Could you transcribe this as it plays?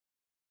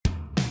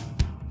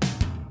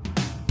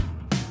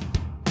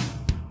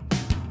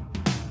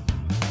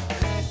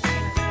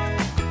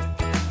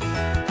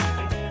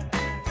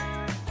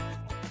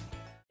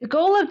The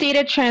goal of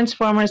Data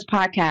Transformers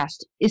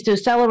podcast is to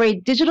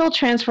accelerate digital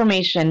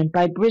transformation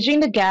by bridging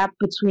the gap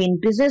between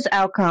business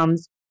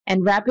outcomes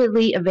and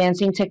rapidly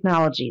advancing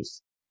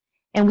technologies.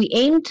 And we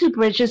aim to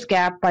bridge this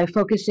gap by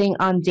focusing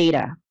on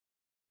data.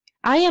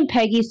 I am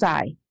Peggy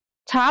Tsai,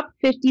 top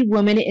 50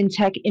 women in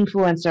tech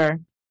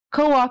influencer,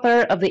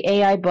 co-author of the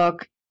AI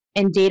book,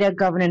 and data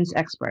governance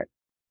expert.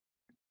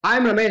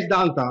 I'm Ramesh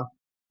Danta,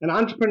 an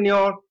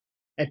entrepreneur,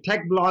 a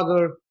tech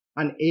blogger,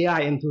 and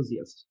AI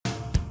enthusiast.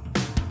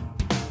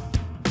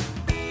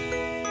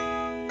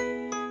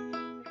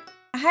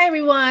 Hi,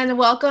 everyone.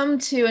 Welcome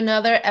to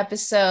another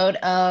episode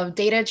of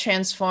Data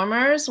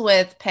Transformers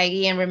with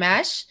Peggy and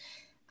Ramesh.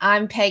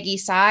 I'm Peggy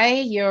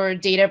Tsai, your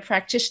data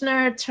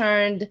practitioner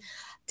turned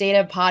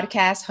data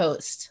podcast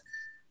host.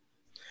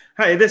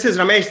 Hi, this is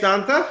Ramesh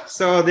Danta.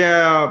 So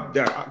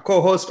the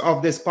co-host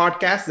of this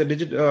podcast,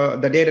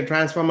 the Data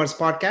Transformers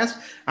podcast.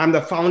 I'm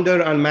the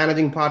founder and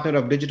managing partner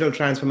of Digital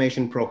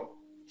Transformation Pro.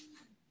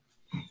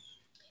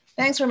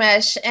 Thanks,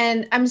 Ramesh.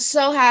 And I'm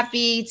so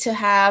happy to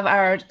have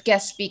our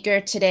guest speaker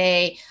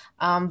today,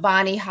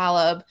 Bonnie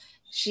Holub.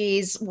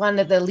 She's one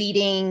of the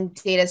leading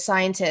data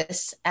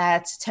scientists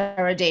at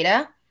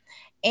Teradata.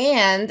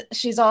 And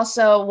she's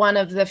also one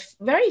of the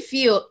very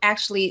few,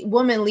 actually,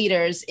 women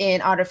leaders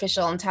in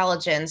artificial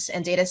intelligence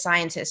and data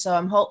scientists. So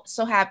I'm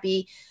so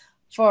happy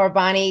for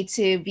Bonnie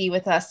to be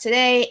with us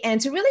today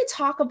and to really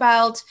talk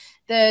about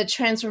the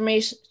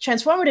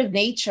transformative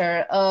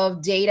nature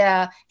of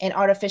data and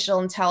artificial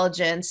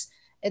intelligence.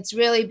 It's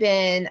really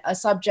been a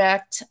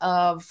subject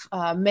of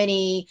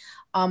many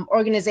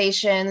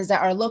organizations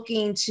that are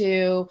looking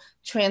to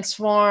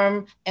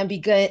transform and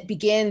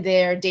begin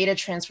their data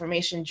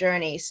transformation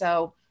journey.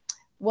 So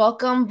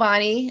welcome,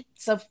 Bonnie.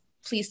 So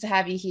pleased to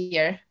have you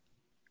here.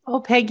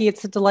 Oh, Peggy,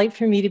 it's a delight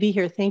for me to be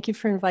here. Thank you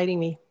for inviting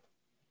me.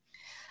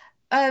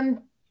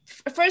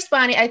 First,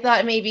 Bonnie, I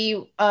thought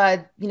maybe,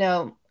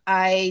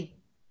 I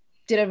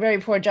did a very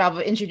poor job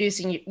of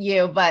introducing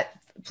you, but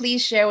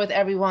please share with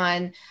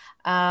everyone,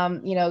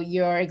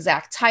 your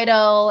exact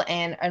title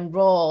and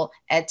role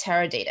at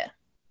Teradata.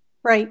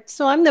 Right.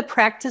 So I'm the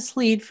practice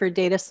lead for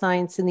data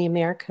science in the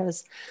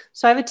Americas.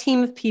 So I have a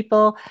team of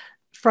people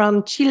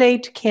from Chile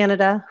to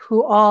Canada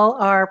who all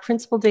are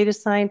principal data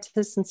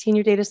scientists and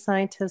senior data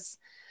scientists.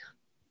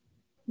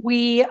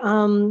 We,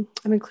 I'm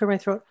going to clear my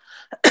throat.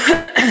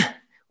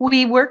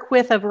 We work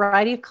with a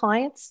variety of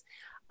clients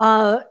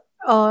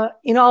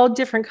in all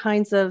different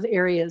kinds of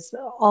areas,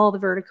 all the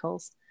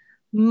verticals.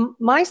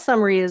 My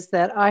summary is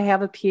that I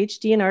have a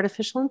PhD in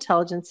artificial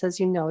intelligence, as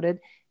you noted,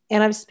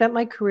 and I've spent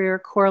my career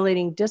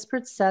correlating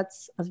disparate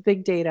sets of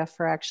big data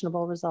for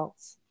actionable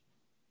results.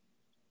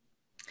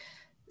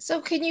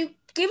 So can you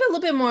give a little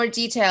bit more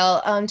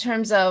detail in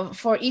terms of,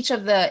 for each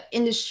of the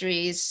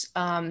industries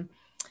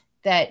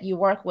that you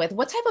work with,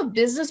 what type of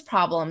business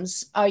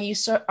problems are you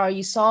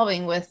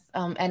solving with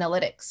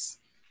analytics?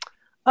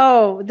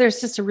 Oh, there's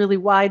just a really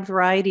wide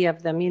variety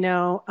of them.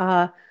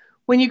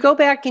 When you go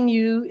back and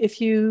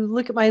if you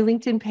look at my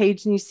LinkedIn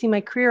page and you see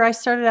my career, I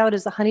started out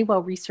as a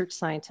Honeywell research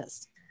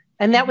scientist.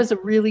 And that was a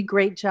really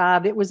great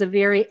job. It was a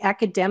very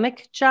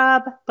academic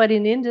job, but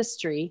in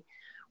industry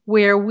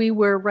where we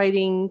were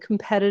writing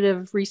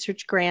competitive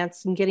research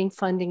grants and getting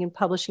funding and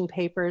publishing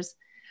papers.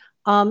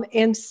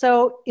 And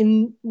so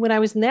when I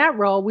was in that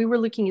role, we were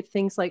looking at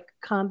things like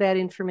combat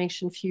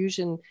information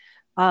fusion,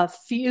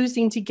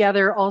 fusing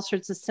together all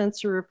sorts of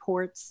sensor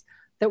reports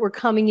that were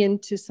coming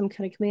into some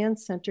kind of command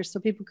center so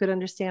people could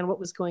understand what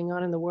was going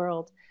on in the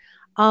world.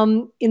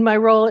 In my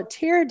role at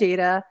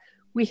Teradata,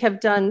 we have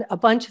done a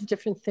bunch of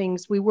different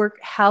things. We work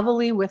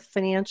heavily with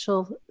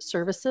financial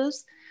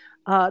services.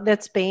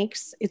 That's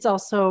banks. It's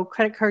also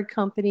credit card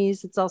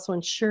companies. It's also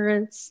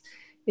insurance.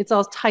 It's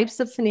all types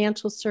of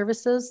financial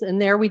services.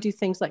 And there we do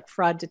things like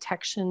fraud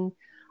detection,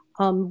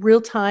 real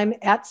time,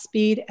 at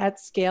speed, at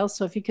scale.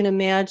 So if you can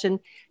imagine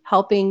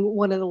helping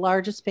one of the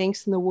largest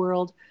banks in the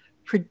world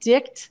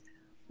predict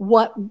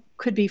what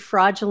could be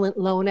fraudulent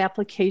loan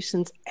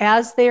applications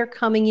as they're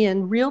coming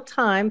in real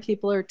time,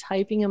 people are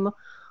typing them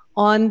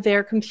on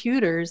their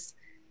computers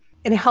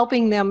and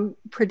helping them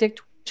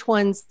predict which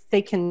ones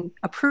they can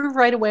approve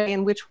right away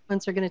and which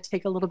ones are going to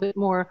take a little bit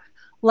more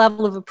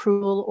level of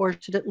approval or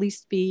should at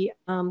least be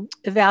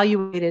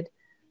evaluated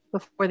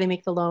before they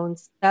make the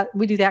loans.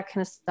 We do that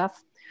kind of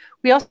stuff.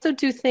 We also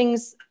do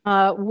things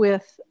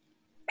with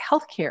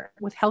healthcare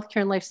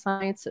and life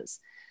sciences.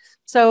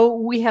 So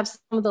we have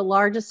some of the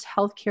largest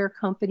healthcare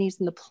companies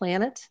in the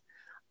planet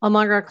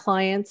among our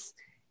clients.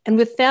 And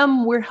with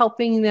them, we're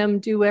helping them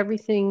do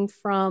everything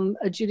from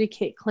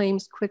adjudicate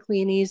claims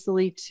quickly and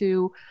easily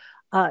to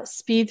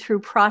speed through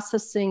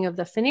processing of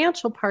the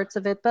financial parts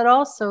of it, but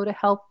also to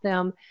help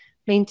them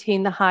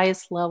maintain the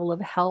highest level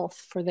of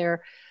health for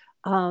their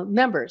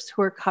members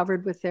who are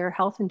covered with their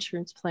health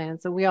insurance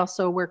plans. And we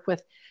also work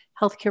with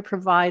healthcare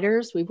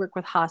providers. We work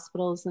with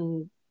hospitals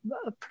and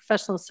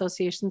professional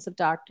associations of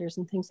doctors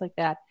and things like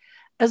that,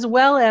 as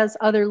well as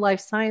other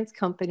life science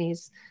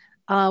companies.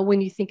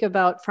 When you think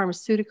about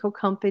pharmaceutical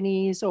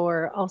companies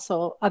or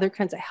also other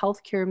kinds of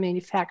healthcare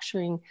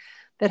manufacturing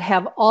that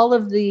have all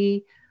of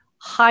the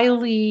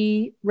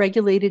highly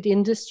regulated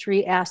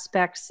industry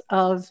aspects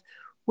of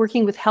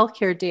working with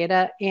healthcare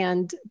data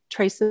and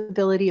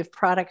traceability of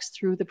products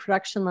through the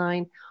production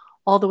line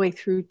all the way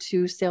through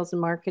to sales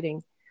and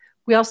marketing.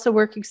 We also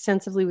work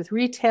extensively with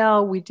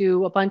retail. We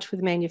do a bunch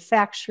with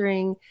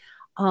manufacturing.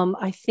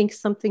 I think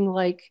something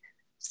like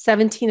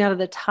 17 out of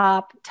the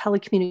top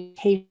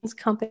telecommunications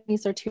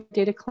companies are tier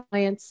data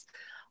clients.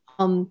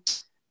 The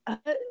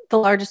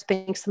largest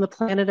banks on the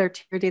planet are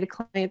tier data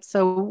clients.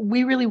 So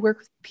we really work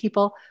with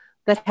people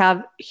that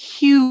have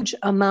huge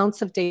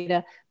amounts of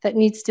data that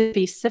needs to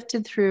be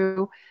sifted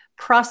through,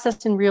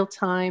 processed in real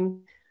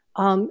time,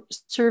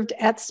 served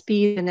at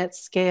speed and at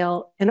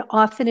scale, and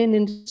often in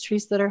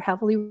industries that are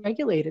heavily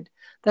regulated,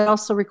 that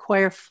also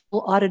require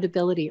full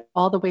auditability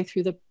all the way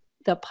through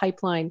the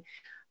pipeline.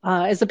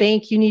 As a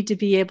bank, you need to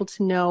be able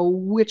to know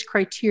which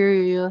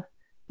criteria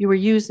you were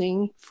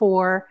using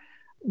for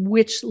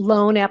which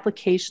loan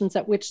applications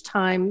at which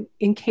time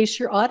in case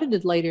you're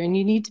audited later. And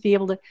you need to be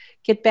able to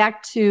get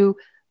back to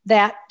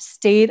that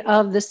state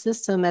of the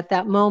system at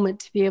that moment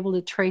to be able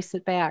to trace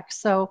it back.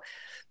 So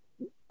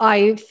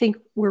I think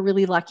we're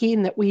really lucky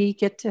in that we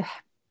get to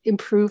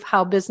improve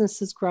how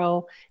businesses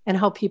grow and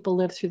how people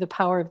live through the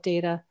power of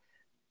data.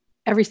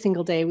 Every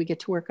single day we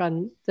get to work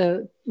on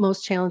the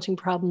most challenging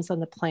problems on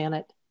the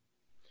planet.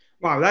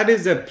 Wow, that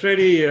is a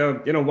pretty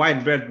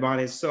wide breadth,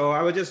 Bonnie. So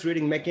I was just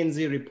reading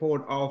McKinsey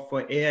report of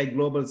AI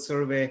Global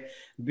Survey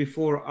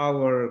before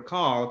our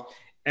call,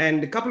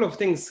 and a couple of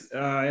things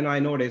I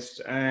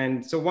noticed.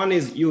 And so one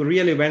is you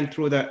really went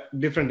through the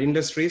different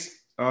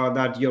industries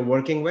that you're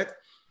working with.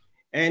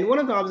 And one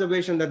of the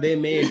observations that they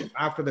made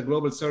after the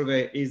global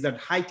survey is that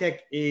high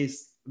tech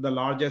is the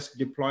largest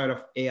deployer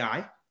of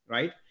AI,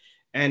 right?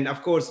 And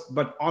of course,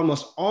 but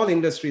almost all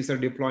industries are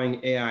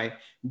deploying AI.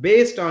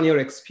 Based on your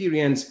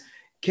experience,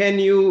 can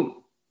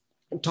you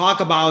talk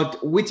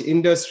about which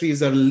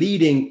industries are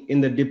leading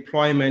in the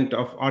deployment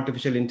of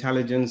artificial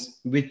intelligence,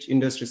 which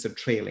industries are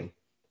trailing?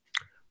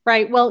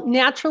 Right. Well,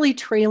 naturally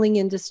trailing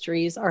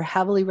industries are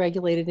heavily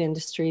regulated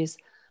industries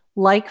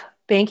like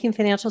banking,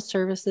 financial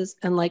services,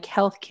 and like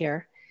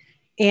healthcare.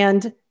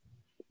 And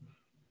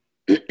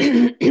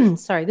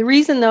sorry, the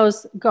reason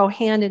those go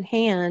hand in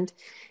hand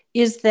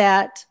is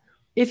that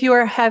if you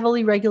are a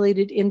heavily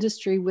regulated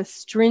industry with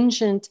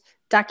stringent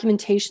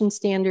documentation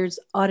standards,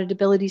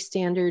 auditability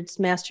standards,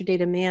 master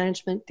data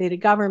management, data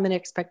government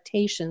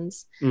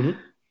expectations,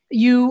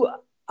 you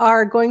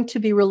are going to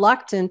be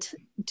reluctant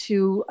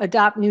to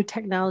adopt new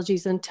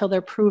technologies until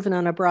they're proven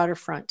on a broader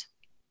front.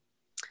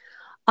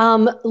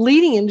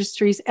 Leading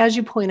industries, as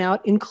you point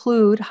out,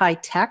 include high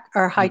tech.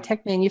 Our high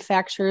tech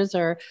manufacturers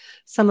are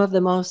some of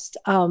the most,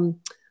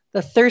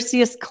 the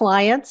thirstiest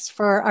clients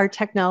for our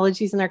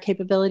technologies and our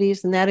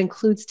capabilities, and that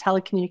includes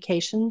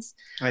telecommunications.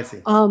 I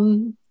see.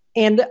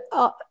 And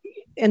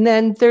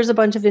then there's a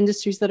bunch of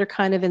industries that are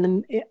kind of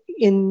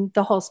in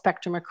the whole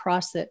spectrum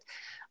across it.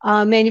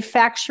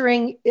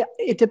 Manufacturing,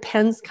 it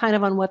depends kind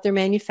of on what they're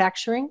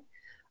manufacturing.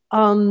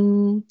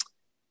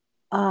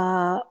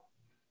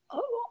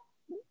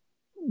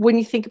 When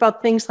you think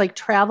about things like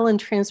travel and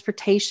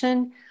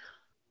transportation,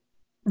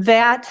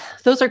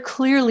 those are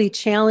clearly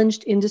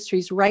challenged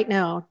industries right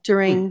now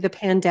during the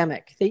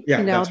pandemic.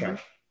 That's right.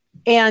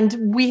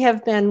 And we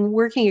have been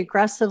working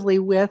aggressively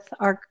with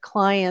our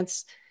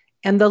clients,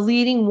 and the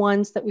leading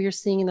ones that we are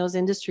seeing in those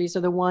industries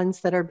are the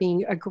ones that are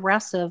being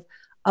aggressive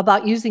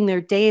about using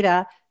their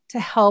data to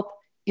help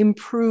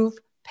improve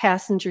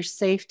passenger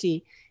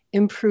safety,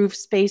 improve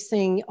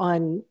spacing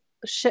on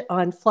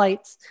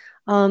flights,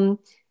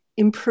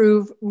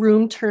 improve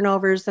room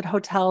turnovers at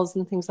hotels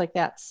and things like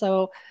that.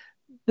 So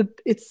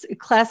it's a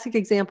classic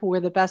example where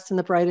the best and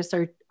the brightest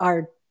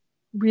are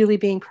really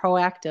being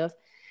proactive.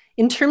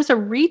 In terms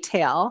of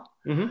retail,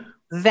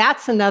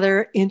 that's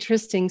another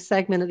interesting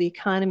segment of the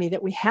economy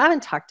that we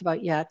haven't talked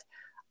about yet.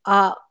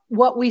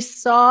 What we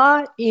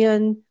saw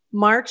in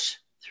March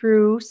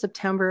through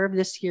September of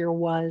this year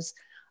was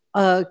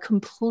a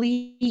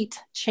complete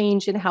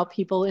change in how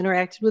people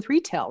interacted with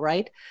retail,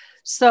 right?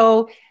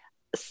 So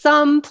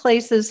some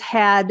places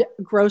had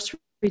grocery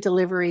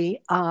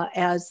delivery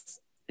as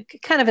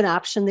kind of an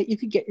option that you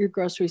could get your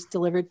groceries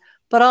delivered.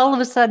 But all of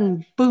a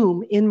sudden,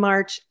 boom, in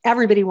March,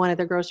 everybody wanted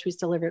their groceries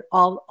delivered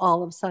all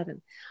of a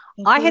sudden.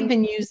 I had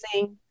been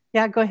using,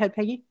 go ahead,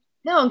 Peggy.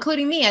 No,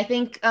 including me. I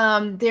think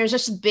there's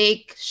just a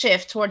big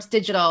shift towards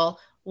digital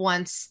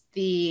once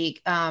the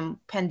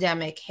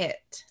pandemic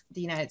hit the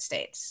United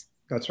States.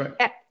 That's right.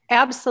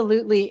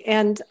 Absolutely.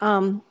 And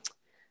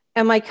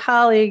my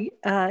colleague,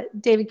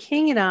 David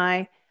King, and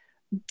I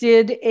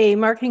did a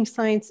Marketing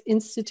Science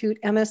Institute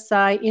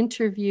MSI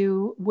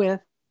interview with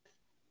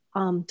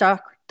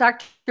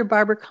Dr.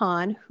 Barbara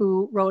Kahn,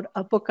 who wrote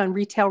a book on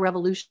retail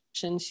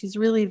revolution. She's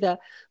really the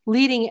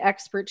leading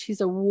expert.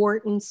 She's a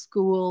Wharton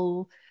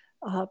School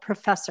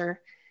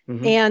professor.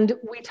 And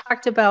we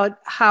talked about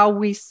how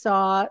we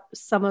saw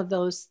some of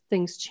those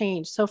things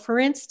change. So for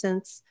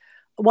instance,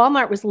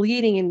 Walmart was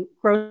leading in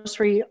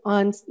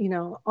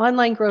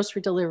online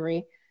grocery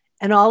delivery.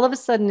 And all of a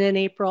sudden in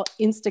April,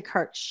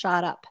 Instacart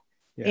shot up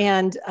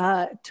and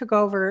took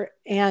over.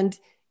 And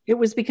it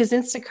was because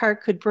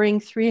Instacart could bring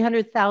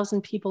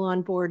 300,000 people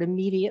on board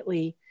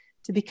immediately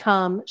to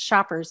become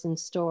shoppers in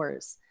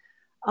stores.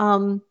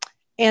 And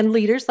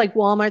leaders like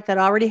Walmart that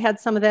already had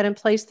some of that in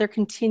place, they're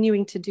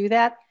continuing to do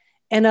that.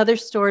 And other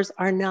stores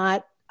are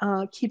not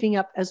keeping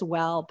up as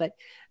well. But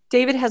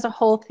David has a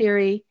whole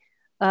theory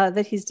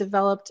that he's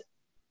developed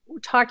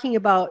talking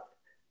about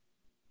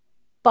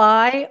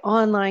buy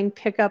online,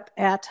 pick up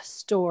at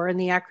store, and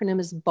the acronym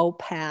is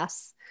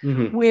BOPAS,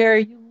 where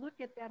you look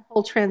at that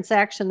whole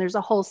transaction. There's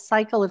a whole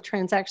cycle of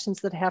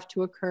transactions that have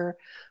to occur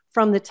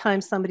from the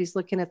time somebody's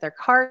looking at their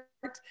cart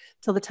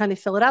till the time they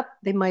fill it up.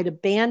 They might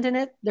abandon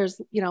it.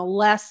 There's,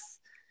 less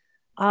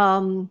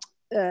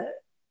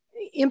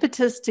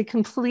impetus to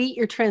complete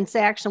your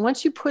transaction.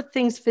 Once you put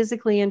things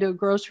physically into a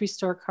grocery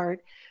store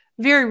cart,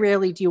 very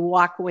rarely do you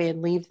walk away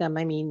and leave them.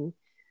 I mean,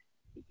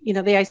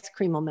 the ice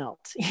cream will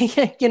melt,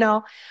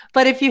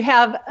 but if you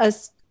have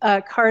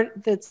a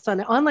cart that's on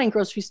an online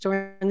grocery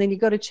store and then you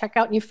go to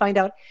checkout and you find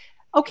out,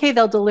 okay,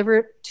 they'll deliver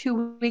it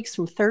 2 weeks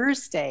from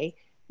Thursday,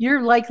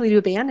 you're likely to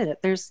abandon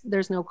it.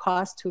 There's no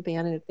cost to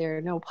abandon it.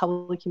 There, no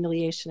public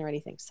humiliation or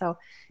anything. So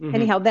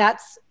anyhow,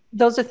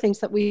 those are things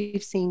that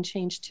we've seen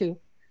change too.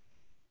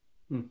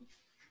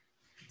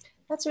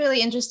 That's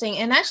really interesting.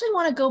 And I actually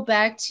want to go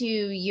back to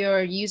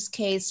your use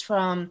case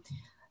from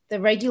the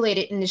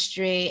regulated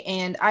industry.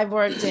 And I've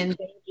worked in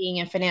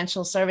banking and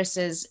financial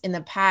services in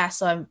the past,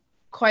 so I'm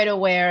quite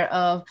aware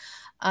of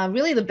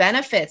really the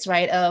benefits,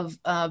 right, of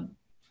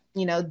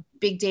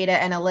big data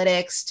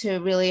analytics to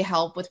really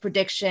help with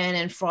prediction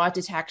and fraud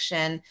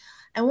detection.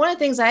 And one of the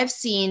things I've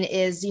seen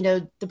is,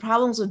 the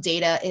problems with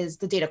data is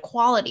the data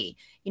quality,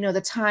 the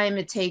time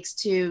it takes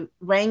to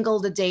wrangle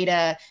the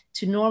data,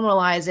 to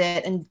normalize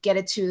it and get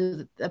it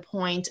to the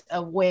point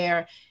of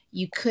where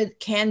you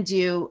can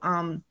do,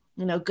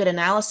 good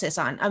analysis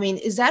on. I mean,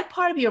 is that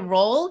part of your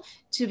role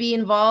to be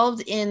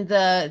involved in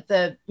the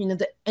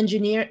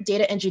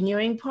data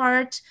engineering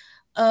part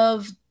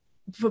of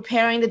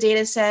preparing the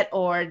data set,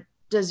 or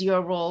does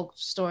your role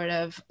sort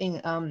of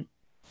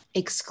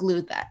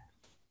exclude that?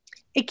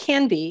 It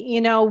can be.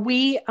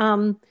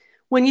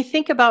 When you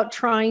think about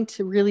trying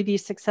to really be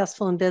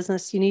successful in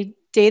business, you need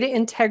data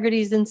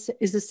integrity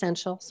is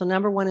essential. So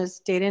number one is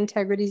data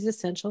integrity is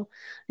essential.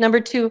 Number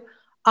two,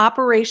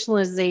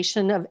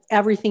 operationalization of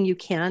everything you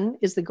can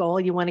is the goal.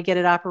 You want to get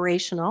it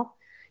operational.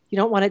 You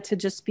don't want it to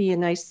just be a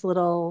nice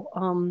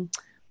little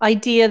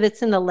idea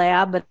that's in the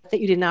lab, but that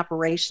you didn't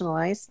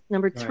operationalize.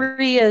 Number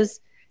three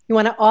is you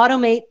want to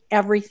automate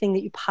everything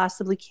that you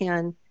possibly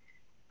can.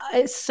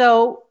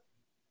 So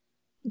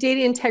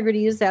data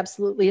integrity is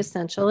absolutely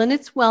essential. And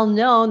it's well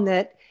known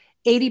that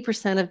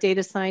 80% of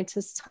data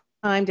scientists'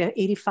 time to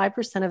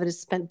 85% of it is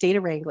spent data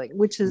wrangling,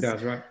 which is,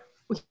 that's right.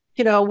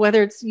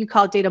 Whether it's you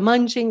call it data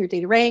munging or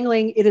data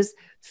wrangling, it is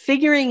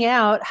figuring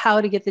out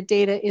how to get the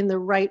data in the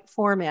right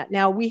format.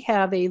 Now, we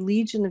have a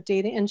legion of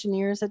data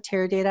engineers at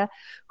Teradata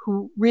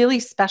who really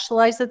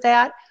specialize at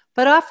that,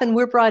 but often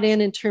we're brought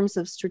in terms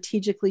of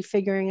strategically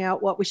figuring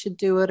out what we should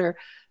do it, or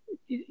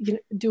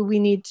do we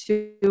need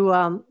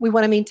to, we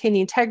want to maintain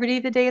the integrity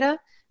of the data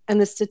and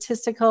the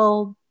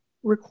statistical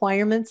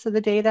requirements of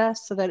the data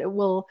so that it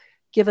will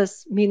give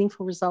us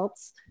meaningful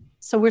results.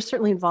 So we're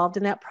certainly involved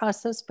in that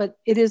process, but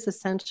it is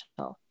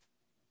essential.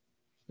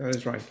 That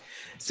is right.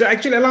 So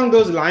actually along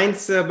those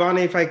lines,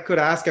 Bonnie, if I could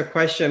ask a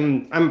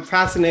question, I'm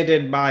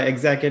fascinated by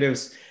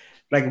executives,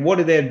 like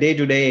what their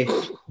day-to-day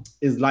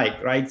is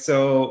like, right?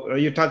 So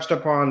you touched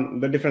upon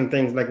the different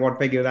things, like what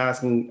Peggy was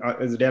asking,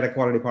 is data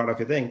quality part of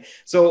your thing.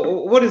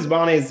 So what is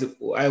Bonnie's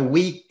a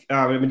week,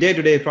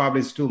 day-to-day probably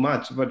is too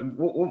much, but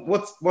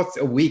what's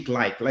a week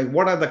like? Like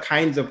what are the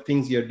kinds of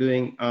things you're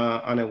doing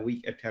on a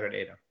week at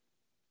Teradata?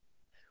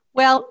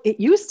 Well, it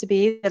used to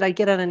be that I'd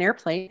get on an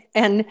airplane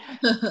and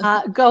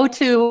go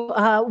to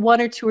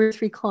one or two or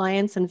three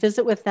clients and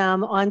visit with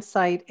them on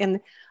site. And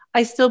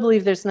I still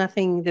believe there's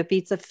nothing that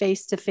beats a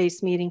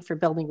face-to-face meeting for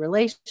building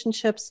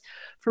relationships,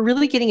 for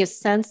really getting a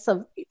sense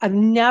of, I've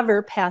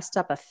never passed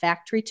up a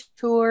factory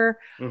tour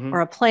or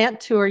a plant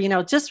tour,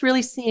 just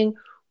really seeing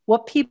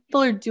what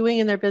people are doing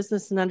in their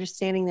business and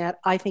understanding that,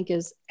 I think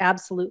is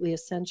absolutely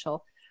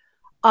essential.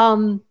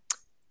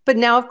 But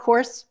now, of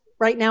course,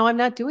 right now, I'm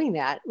not doing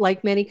that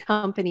like many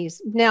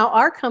companies. Now,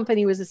 our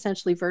company was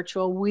essentially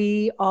virtual.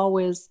 We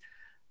always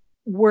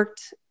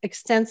worked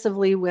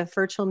extensively with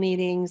virtual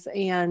meetings.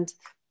 And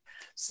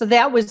so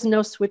that was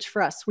no switch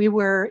for us. We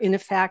were, in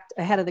fact,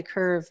 ahead of the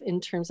curve in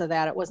terms of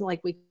that. It wasn't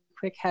like we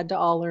quick had to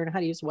all learn how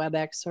to use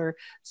WebEx or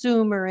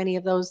Zoom or any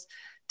of those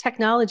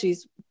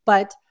technologies.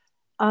 But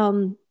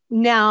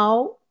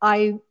now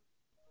I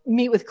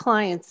meet with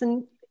clients,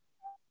 and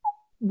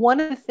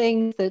one of the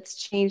things that's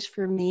changed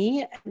for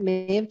me,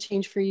 may have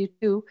changed for you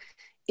too,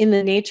 in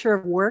the nature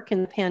of work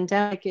in the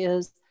pandemic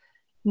is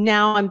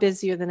now I'm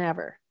busier than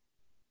ever.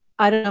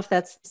 I don't know if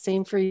that's the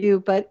same for you,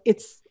 but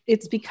it's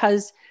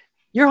because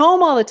you're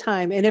home all the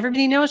time and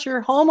everybody knows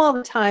you're home all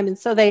the time. And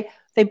so they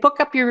book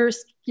up your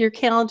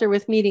calendar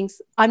with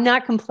meetings. I'm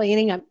not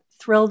complaining. I'm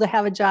thrilled to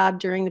have a job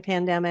during the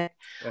pandemic.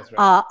 That's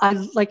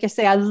right. Like I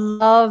say, I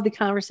love the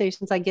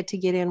conversations I get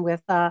in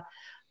with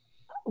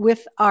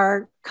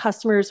our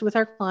customers, with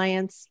our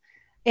clients.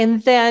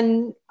 And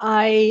then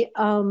I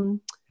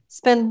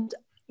spend,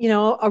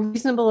 a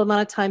reasonable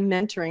amount of time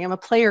mentoring. I'm a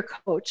player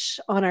coach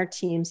on our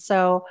team.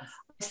 So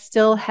I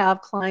still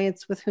have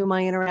clients with whom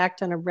I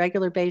interact on a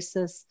regular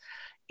basis,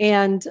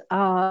 and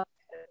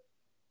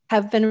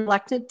have been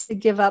reluctant to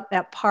give up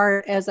that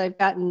part as I've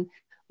gotten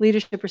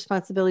leadership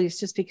responsibilities,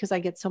 just because I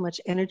get so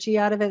much energy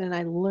out of it and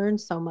I learn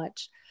so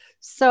much.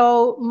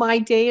 So my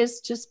day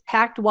is just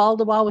packed wall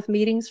to wall with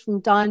meetings from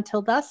dawn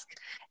till dusk.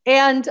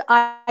 And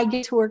I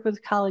get to work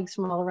with colleagues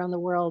from all around the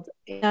world.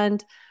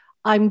 And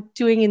I'm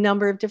doing a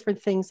number of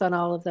different things on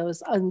all of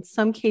those. In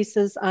some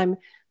cases, I'm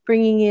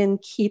bringing in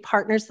key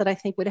partners that I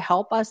think would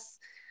help us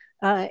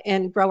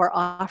and grow our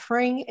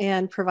offering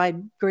and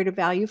provide greater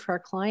value for our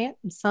client.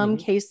 In some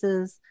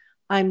cases,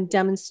 I'm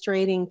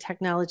demonstrating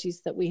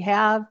technologies that we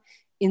have.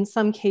 In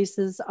some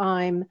cases,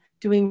 I'm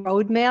doing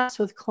roadmaps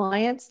with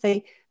clients.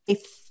 They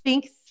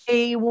think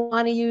they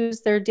want to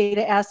use their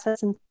data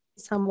assets in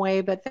some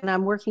way, but then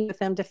I'm working with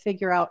them to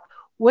figure out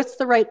what's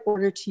the right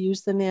order to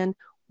use them in,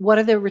 what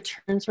are the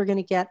returns we're going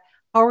to get,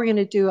 how we're going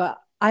to do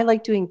I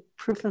like doing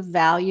proof of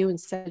value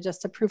instead of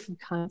just a proof of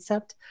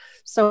concept.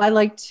 So I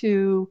like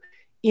to,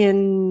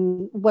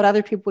 in what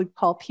other people would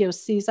call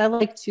POCs, I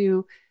like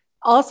to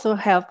also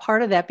have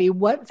part of that be,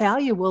 what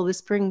value will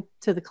this bring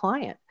to the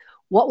client?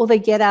 What will they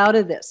get out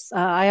of this?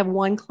 I have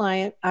one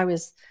client, I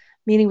was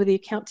meeting with the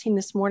account team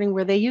this morning,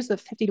 where they use a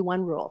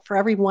 50-to-1 rule. For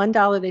every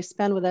 $1 they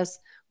spend with us,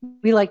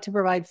 we like to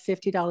provide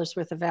 $50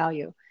 worth of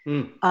value,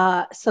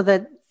 so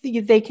that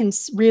they can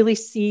really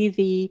see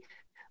the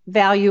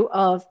value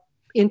of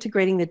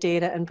integrating the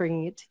data and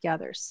bringing it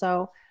together.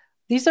 So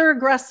these are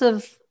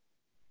aggressive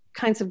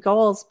kinds of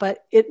goals,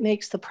 but it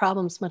makes the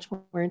problems much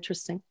more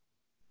interesting.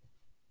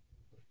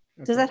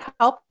 Okay. Does that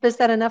help? Is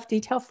that enough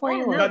detail for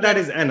you? No, that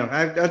is enough.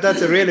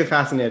 That's a really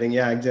fascinating.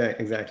 Yeah,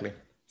 exactly.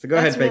 So go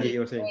ahead, Peggy.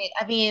 You were saying. Great.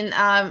 I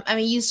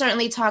mean, you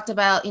certainly talked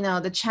about,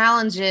 the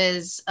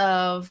challenges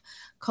of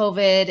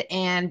COVID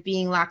and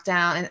being locked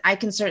down, and I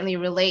can certainly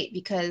relate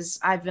because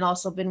I've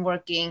also been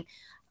working,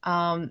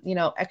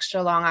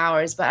 extra long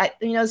hours. But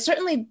I,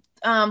 certainly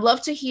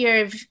love to hear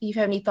if you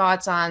have any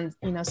thoughts on,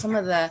 some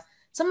of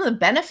the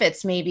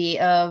benefits maybe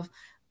of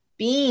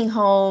being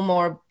home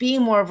or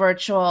being more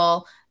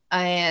virtual,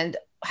 and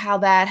how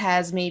that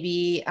has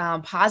maybe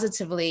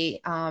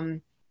positively,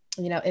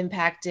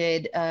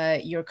 impacted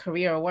your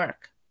career or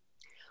work.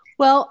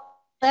 Well,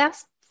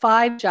 last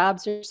 5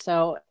 jobs or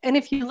so, and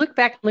if you look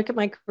back and look at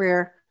my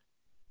career,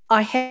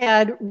 I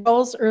had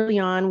roles early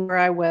on where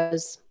I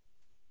was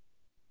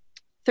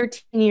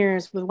 13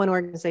 years with one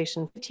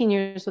organization, 15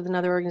 years with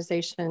another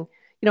organization,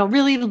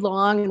 really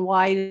long and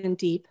wide and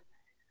deep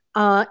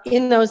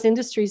in those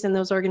industries and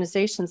those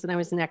organizations. And I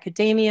was in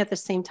academia at the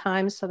same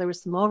time, so there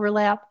was some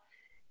overlap.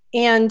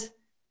 And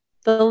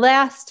the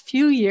last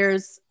few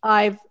years,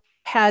 I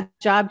had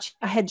job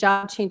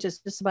changes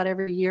just about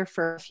every year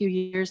for a few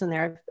years in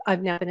there.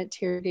 I've now been at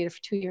Teradata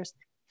for 2 years.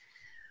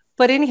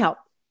 But anyhow,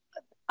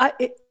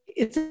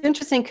 it's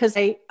interesting because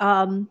I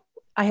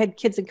had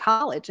kids in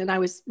college and I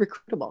was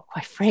recruitable,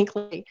 quite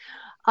frankly.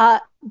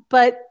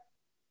 But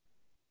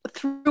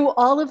through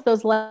all of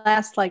those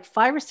last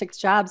 5 or 6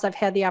 jobs, I've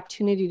had the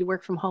opportunity to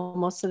work from home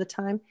most of the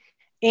time.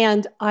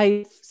 And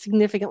I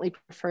significantly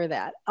prefer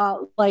that.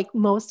 Like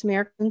most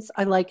Americans,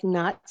 I like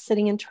not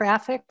sitting in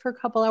traffic for a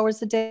couple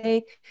hours a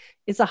day.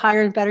 It's a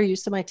higher and better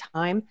use of my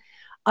time.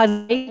 I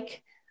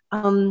like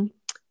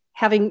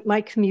having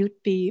my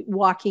commute be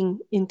walking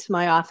into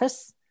my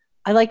office.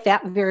 I like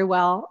that very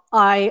well.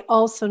 I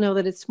also know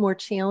that it's more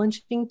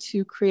challenging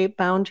to create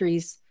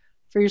boundaries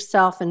for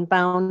yourself and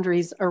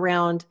boundaries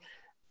around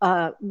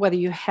whether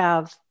you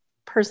have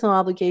personal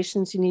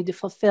obligations you need to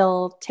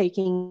fulfill,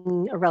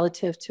 taking a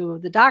relative to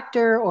the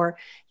doctor, or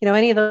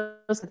any of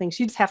those things.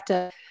 You just have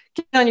to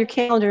get on your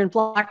calendar and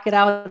block it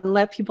out and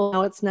let people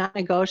know it's not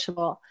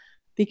negotiable,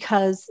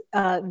 because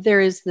there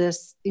is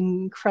this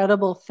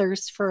incredible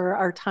thirst for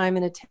our time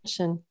and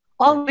attention,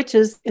 all of which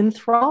is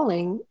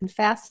enthralling and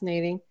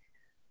fascinating.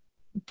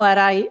 But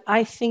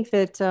I think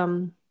that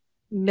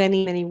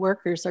many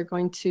workers are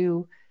going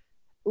to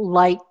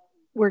like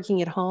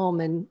working at home,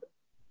 and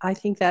I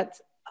think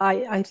that's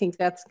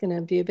going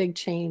to be a big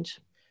change.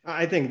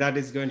 I think that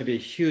is going to be a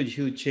huge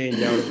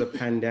change out of the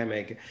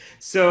pandemic.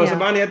 So,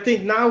 Bonnie, I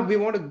think now we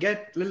want to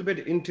get a little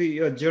bit into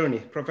your journey,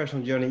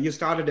 professional journey. You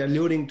started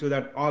alluding to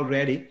that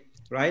already,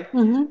 right?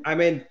 Mm-hmm. I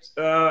mean,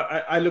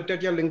 I looked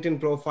at your LinkedIn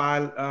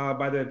profile.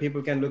 By the way,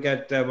 people can look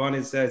at one.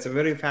 It's a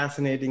very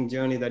fascinating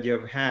journey that you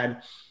have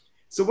had.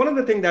 So one of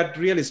the things that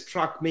really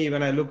struck me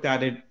when I looked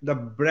at it, the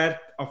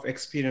breadth of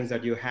experience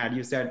that you had.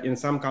 You said in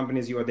some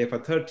companies you were there for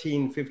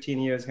 13, 15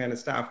 years kind of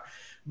stuff.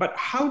 But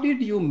how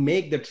did you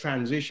make the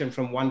transition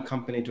from one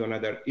company to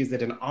another? Is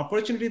it an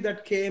opportunity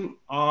that came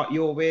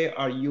your way?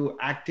 Or you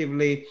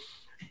actively,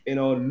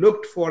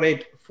 looked for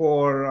it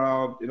for,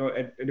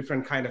 a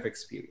different kind of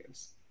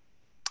experience?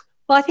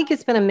 Well, I think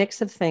it's been a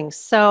mix of things.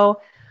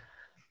 So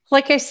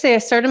like I say, I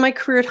started my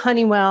career at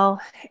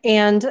Honeywell,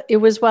 and it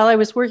was while I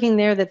was working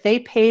there that they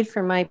paid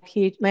for my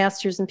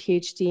master's and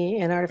PhD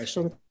in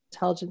artificial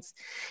intelligence.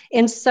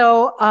 And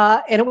so,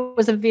 and it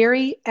was a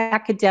very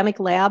academic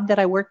lab that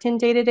I worked in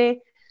day to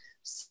day.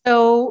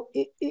 So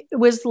it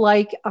was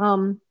like,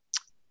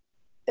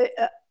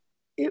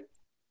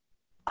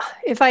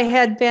 if I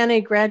had been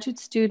a graduate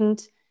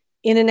student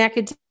in an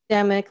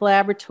academic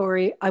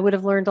laboratory, I would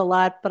have learned a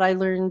lot, but I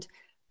learned,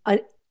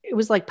 it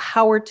was like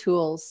power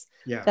tools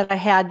that I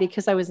had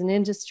because I was in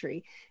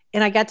industry.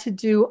 And I got to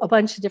do a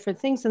bunch of different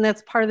things. And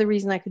that's part of the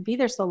reason I could be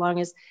there so long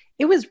is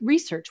it was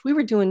research. We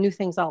were doing new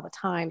things all the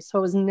time. So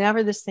it was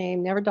never the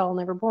same, never dull,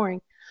 never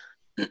boring.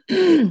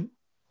 And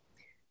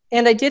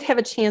I did have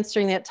a chance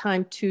during that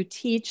time to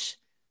teach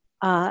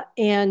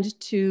and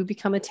to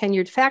become a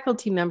tenured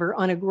faculty member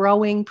on a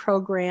growing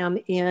program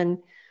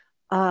in,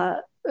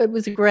 it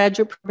was a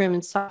graduate program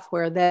in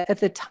software that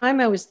at the time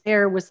I was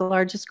there was the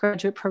largest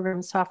graduate program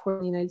in software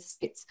in the United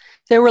States.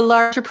 There were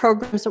larger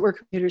programs that were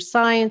computer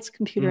science,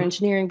 computer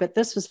engineering, but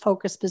this was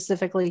focused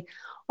specifically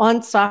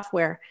on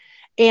software.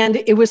 And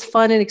it was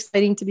fun and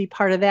exciting to be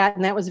part of that.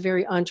 And that was a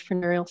very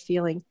entrepreneurial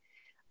feeling.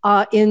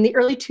 In the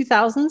early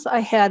 2000s, I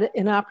had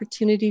an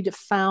opportunity to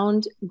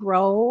found,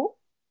 grow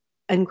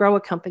a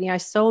company. I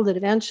sold it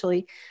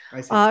eventually,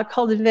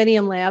 called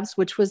Invenium Labs,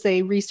 which was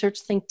a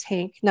research think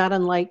tank, not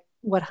unlike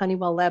what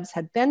Honeywell Labs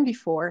had been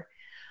before.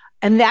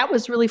 And that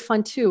was really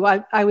fun too.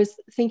 I was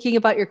thinking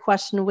about your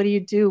question, what do you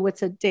do?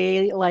 What's a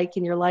day like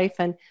in your life?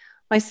 And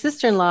my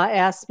sister-in-law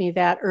asked me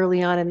that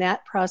early on in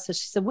that process.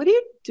 She said, what do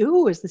you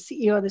do as the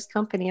CEO of this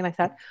company? And I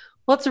thought,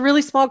 well, it's a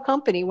really small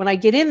company. When I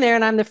get in there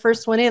and I'm the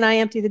first one in, I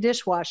empty the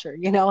dishwasher,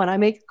 and I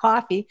make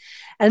coffee,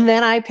 and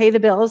then I pay the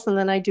bills, and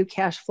then I do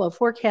cash flow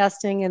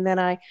forecasting, and then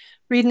I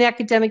read an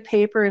academic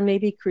paper and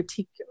maybe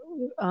critique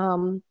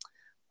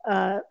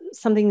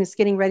something that's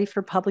getting ready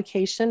for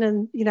publication.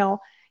 And,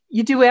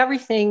 you do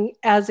everything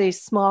as a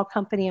small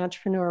company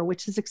entrepreneur,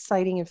 which is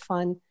exciting and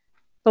fun.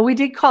 But we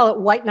did call it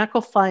white knuckle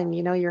fun.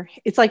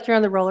 It's like you're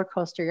on the roller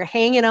coaster. You're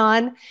hanging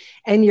on,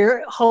 and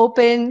you're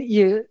hoping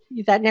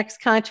that next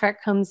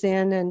contract comes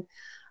in, and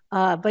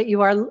but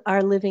you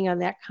are living on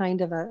that kind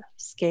of a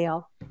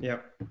scale. Yeah.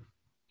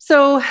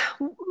 So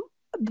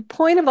the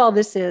point of all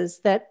this is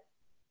that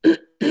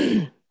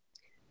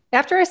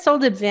after I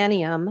sold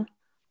Invenium,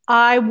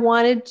 I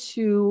wanted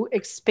to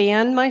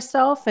expand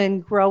myself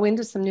and grow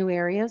into some new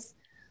areas.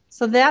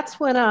 So that's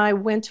when I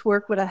went to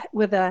work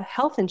with a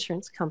health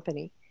insurance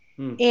company.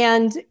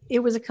 And it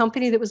was a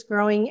company that was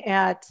growing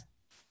at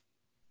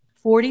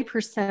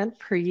 40%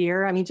 per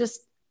year. I mean,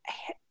 just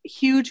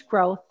huge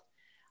growth.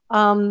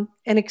 An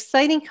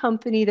exciting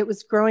company that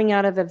was growing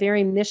out of a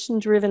very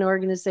mission-driven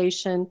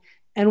organization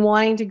and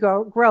wanting to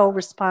grow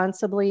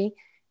responsibly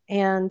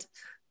and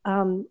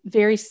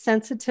very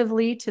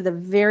sensitively to the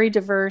very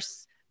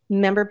diverse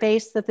member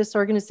base that this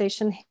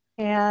organization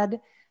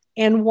had,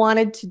 and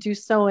wanted to do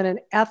so in an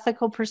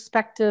ethical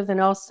perspective and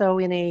also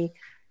in a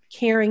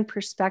caring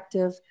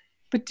perspective,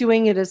 but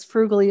doing it as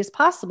frugally as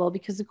possible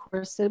because, of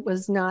course, it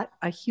was not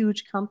a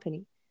huge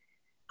company.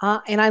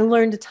 And I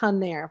learned a ton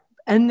there.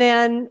 And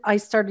then I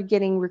started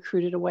getting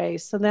recruited away.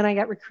 So then I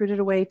got recruited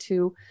away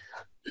to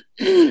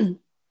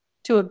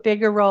a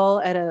bigger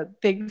role at a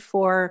Big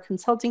Four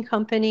consulting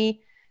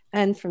company.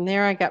 And from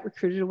there, I got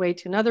recruited away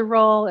to another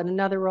role and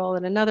another role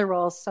and another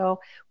role. So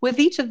with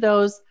each of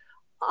those,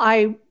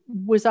 I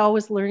was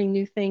always learning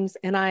new things.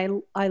 And I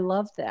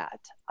loved that.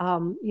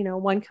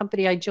 One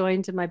company I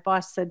joined and my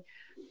boss said,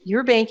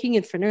 "You're banking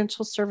and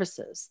financial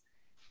services."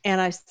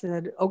 And I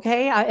said,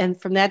 okay. And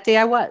from that day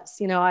I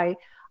was,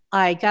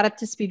 I got up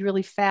to speed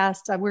really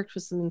fast. I worked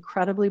with some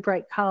incredibly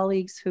bright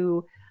colleagues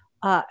who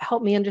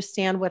helped me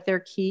understand what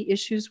their key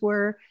issues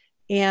were.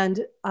 And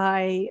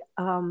I,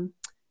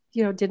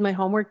 did my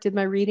homework, did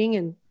my reading,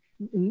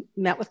 and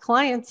met with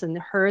clients and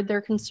heard their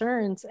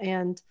concerns.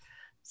 And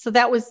so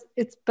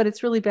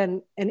it's really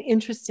been an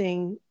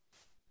interesting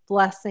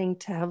blessing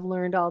to have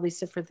learned all these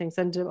different things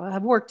and to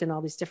have worked in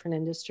all these different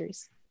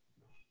industries.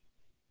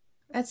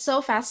 That's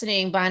so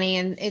fascinating, Bonnie.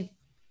 And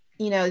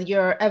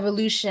your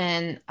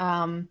evolution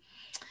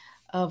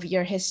of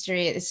your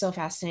history is so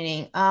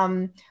fascinating.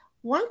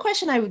 One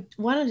question I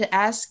wanted to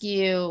ask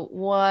you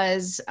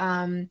was,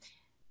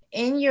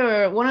 in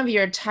one of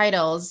your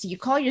titles, you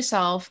call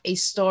yourself a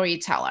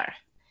storyteller.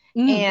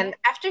 And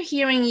after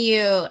hearing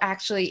you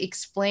actually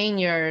explain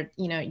your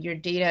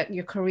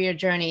career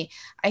journey,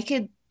 I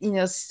could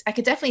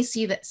definitely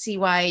see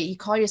why you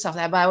call yourself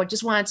that. But I would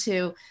just want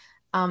to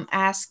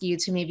ask you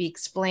to maybe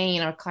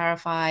explain or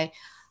clarify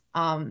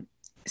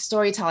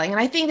storytelling. And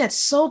I think that's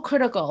so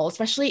critical,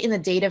 especially in the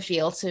data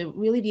field, to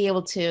really be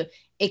able to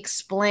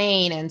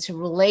explain and to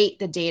relate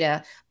the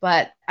data.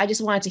 But I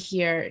just wanted to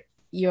hear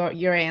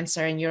your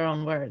answer in your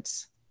own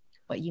words.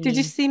 What you did mean.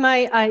 You see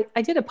I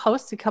did a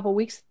post a couple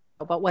weeks ago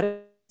about what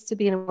it is to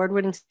be an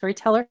award-winning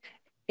storyteller.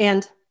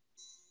 And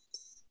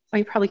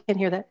you probably can't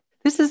hear that.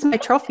 This is my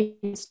trophy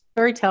in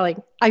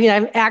storytelling. I mean,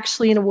 I'm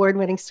actually an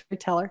award-winning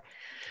storyteller.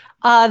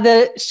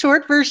 The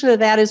short version of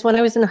that is when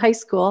I was in high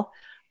school,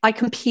 I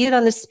competed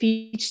on the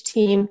speech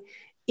team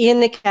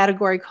in a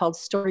category called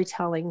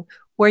storytelling,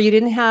 where you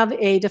didn't have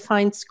a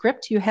defined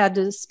script. You had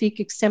to speak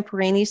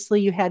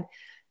extemporaneously. You had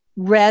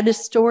read a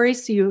story,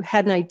 so you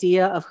had an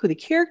idea of who the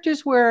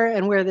characters were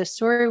and where the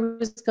story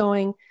was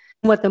going,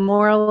 what the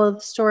moral of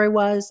the story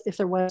was, if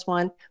there was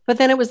one. But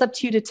then it was up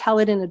to you to tell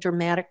it in a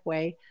dramatic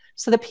way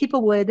so that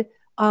people would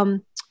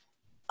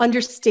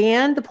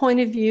understand the point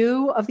of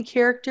view of the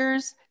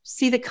characters,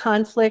 see the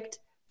conflict,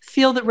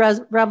 feel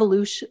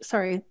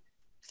the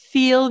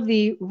feel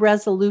the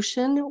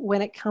resolution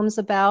when it comes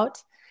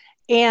about,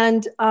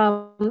 and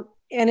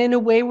in a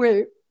way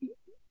where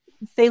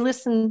they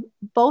listen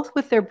both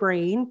with their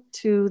brain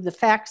to the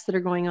facts that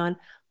are going on,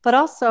 but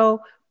also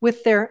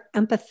with their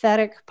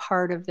empathetic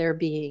part of their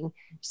being,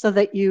 so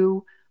that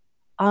you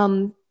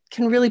can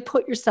really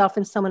put yourself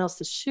in someone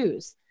else's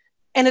shoes.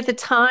 And at the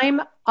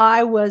time,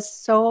 I was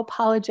so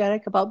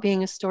apologetic about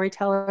being a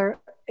storyteller.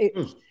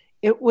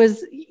 It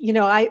was,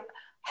 I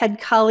had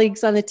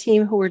colleagues on the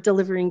team who were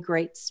delivering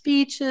great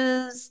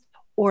speeches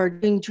or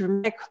doing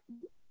dramatic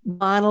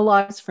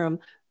monologues from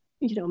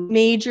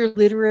major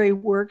literary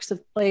works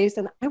of plays,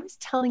 and I was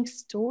telling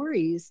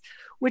stories,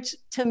 which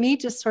to me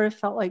just sort of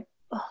felt like,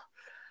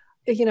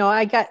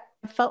 I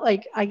felt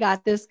like I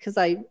got this because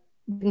I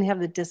didn't have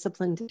the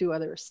discipline to do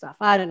other stuff.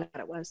 I don't know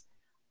what it was.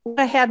 What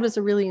I had was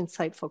a really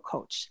insightful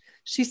coach.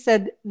 She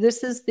said,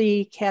 "This is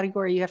the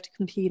category you have to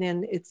compete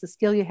in. It's the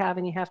skill you have,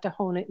 and you have to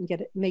hone it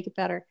and make it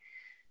better."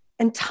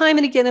 And time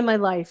and again in my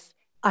life,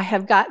 I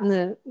have gotten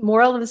the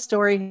moral of the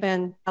story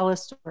and tell a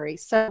story.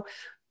 So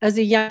as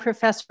a young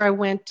professor, I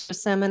went to a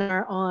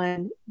seminar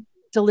on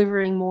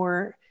delivering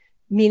more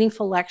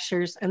meaningful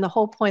lectures. And the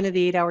whole point of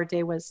the 8-hour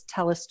day was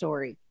tell a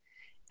story.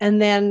 And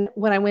then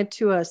when I went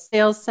to a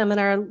sales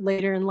seminar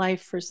later in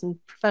life for some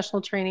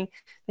professional training,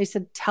 they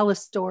said, tell a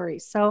story.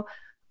 So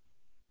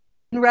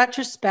in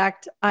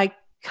retrospect, I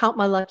count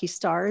my lucky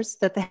stars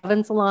that the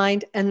heavens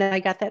aligned. And then I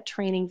got that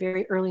training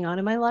very early on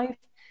in my life.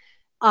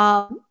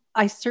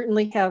 I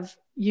certainly have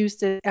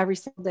used it every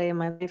single day in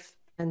my life,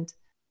 and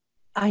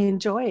I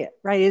enjoy it,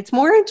 right? It's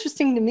more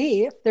interesting to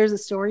me if there's a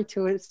story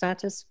to it. It's not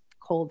just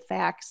cold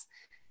facts.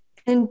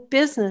 In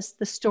business,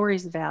 the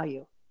story's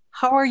value.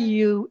 How are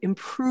you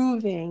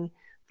improving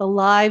the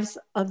lives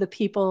of the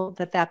people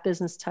that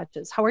business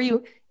touches? How are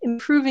you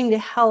improving the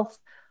health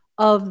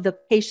of the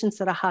patients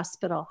at a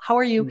hospital? How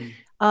are you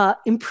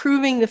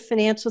improving the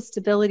financial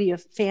stability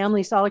of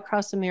families all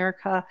across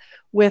America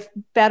with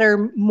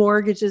better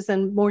mortgages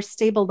and more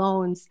stable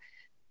loans,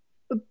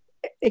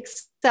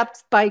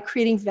 except by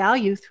creating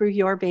value through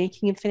your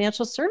banking and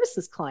financial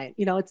services client?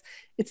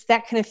 It's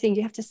that kind of thing.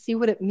 You have to see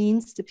what it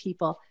means to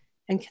people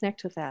and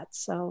connect with that.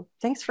 So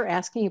thanks for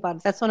asking about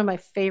it. That's one of my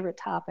favorite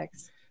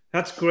topics.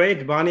 That's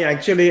great, Bonnie.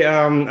 Actually,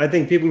 I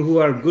think people who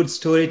are good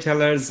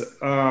storytellers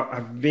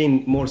have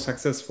been more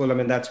successful. I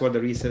mean, that's what the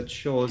research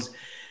shows.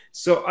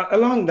 So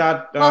along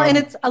that... and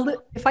it's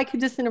if I could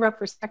just interrupt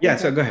for a second. Yeah,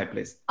 so go ahead,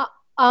 please.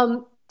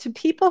 To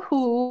people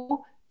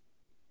who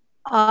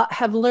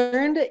have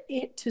learned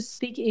to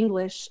speak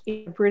English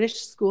in a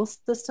British school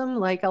system,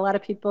 like a lot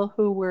of people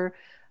who were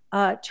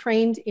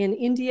trained in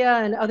India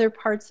and other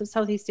parts of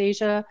Southeast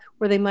Asia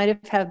where they might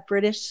have had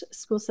British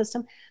school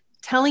system,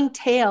 telling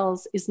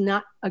tales is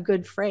not a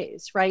good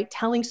phrase, right?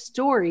 Telling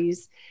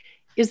stories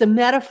is a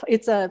metaphor.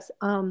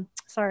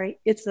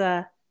 It's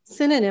a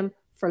synonym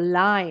for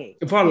lying.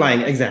 For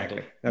lying,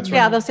 exactly. That's right.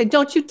 Yeah, they'll say,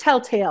 don't you tell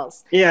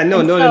tales. Yeah,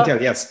 don't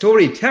tell. Yeah,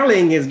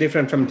 storytelling is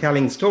different from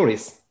telling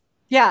stories.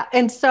 Yeah,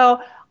 and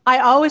so I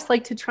always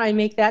like to try and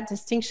make that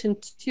distinction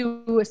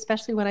too,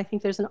 especially when I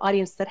think there's an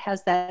audience that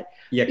has that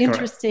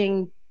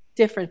interesting,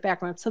 different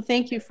background. So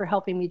thank you for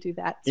helping me do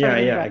that.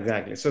 Sorry, yeah,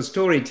 exactly. So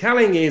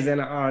storytelling is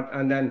an art,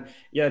 and then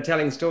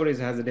telling stories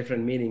has a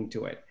different meaning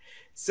to it.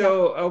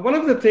 So one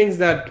of the things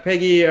that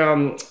Peggy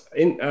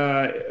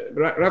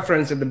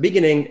referenced at the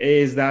beginning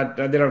is that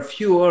there are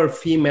fewer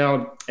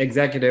female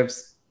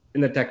executives in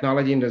the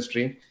technology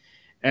industry.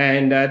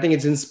 And I think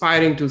it's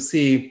inspiring to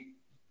see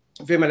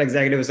female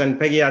executives. And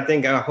Peggy, I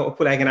think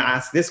hopefully I can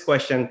ask this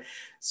question.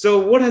 So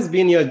what has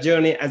been your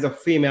journey as a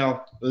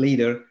female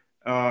leader?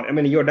 I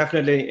mean, you're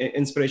definitely an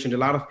inspiration to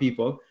a lot of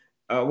people.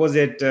 Was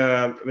it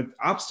with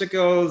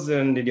obstacles,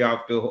 and did you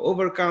have to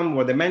overcome?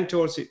 Were the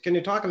mentors? Can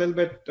you talk a little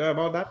bit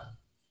about that?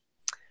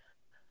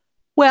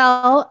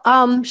 Well,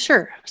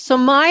 sure. So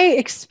my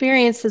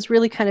experience is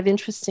really kind of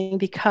interesting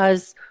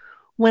because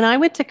when I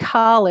went to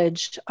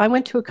college, I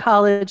went to a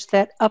college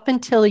that up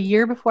until a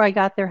year before I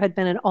got there had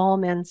been an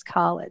all-men's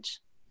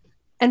college.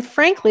 And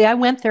frankly, I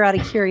went there out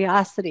of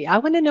curiosity. I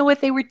wanted to know what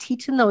they were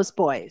teaching those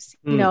boys.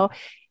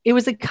 It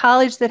was a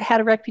college that had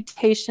a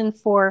reputation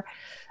for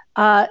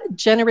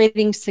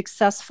generating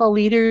successful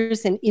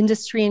leaders in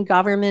industry and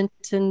government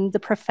and the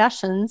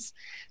professions.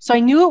 So I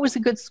knew it was a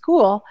good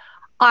school.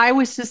 I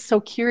was just so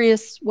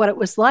curious what it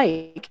was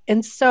like.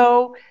 And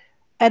so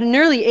at an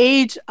early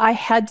age, I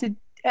had to,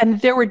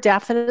 and there were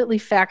definitely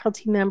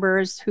faculty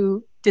members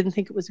who didn't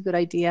think it was a good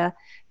idea.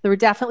 There were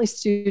definitely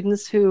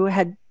students who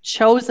had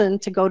chosen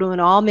to go to an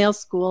all-male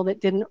school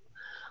that didn't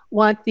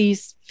want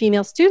these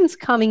female students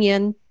coming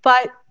in,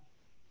 but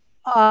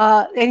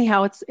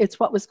anyhow, it's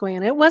what was going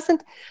on. It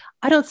wasn't,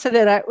 I don't say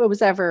that it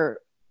was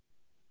ever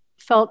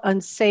felt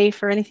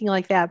unsafe or anything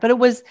like that, but it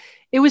was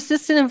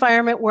just an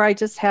environment where I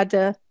just had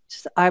to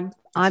I'm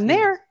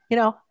there,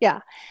 yeah.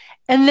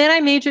 And then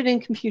I majored in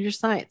computer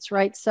science,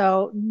 right?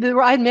 So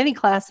I had many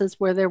classes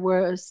where there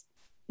was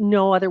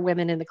no other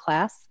women in the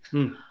class.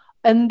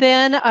 And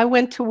then I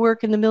went to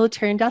work in the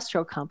military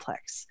industrial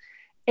complex,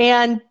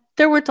 and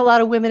there weren't a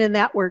lot of women in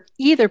that work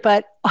either,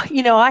 but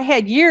I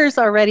had years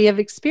already of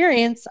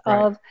experience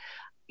of,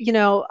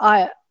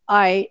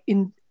 I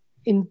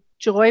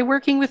enjoy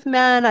working with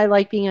men. I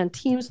like being on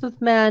teams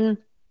with men.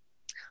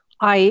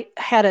 I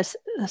had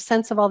a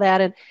sense of all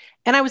that.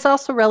 And I was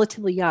also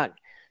relatively young.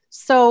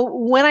 So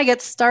when I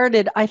got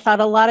started, I thought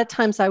a lot of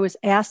times I was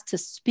asked to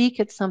speak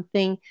at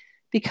something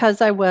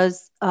because I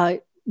was a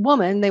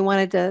woman. They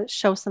wanted to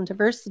show some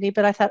diversity,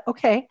 but I thought,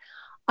 okay,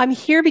 I'm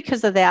here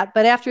because of that.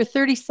 But after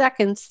 30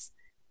 seconds,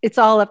 it's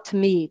all up to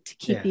me to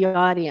keep the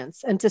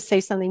audience and to say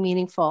something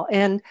meaningful.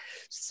 And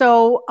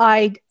so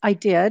I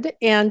did.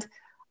 And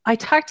I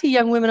talk to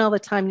young women all the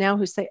time now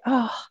who say,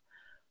 oh,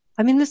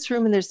 I'm in this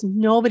room and there's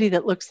nobody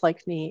that looks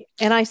like me.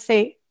 And I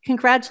say,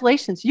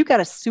 congratulations, you got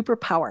a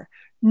superpower.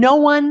 No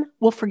one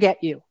will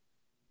forget you.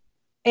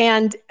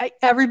 And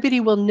everybody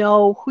will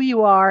know who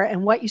you are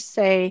and what you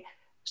say.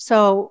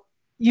 So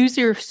use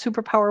your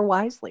superpower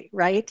wisely,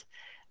 right?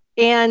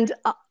 And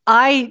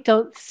I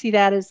don't see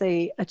that as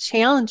a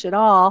challenge at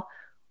all.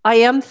 I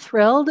am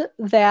thrilled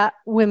that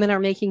women are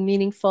making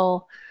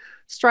meaningful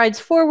strides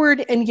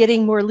forward and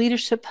getting more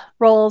leadership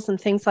roles and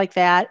things like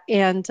that.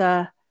 And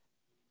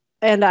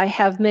I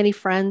have many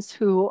friends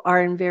who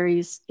are in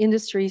various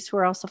industries who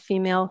are also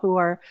female, who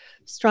are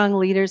strong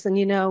leaders.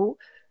 And,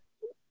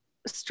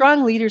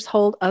 strong leaders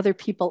hold other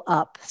people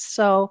up.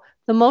 So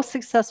the most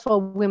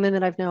successful women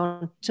that I've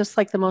known, just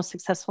like the most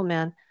successful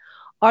men,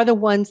 are the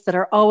ones that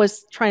are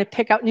always trying to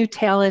pick out new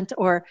talent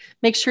or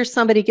make sure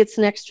somebody gets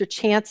an extra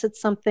chance at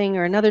something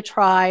or another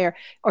try,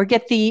 or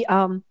get the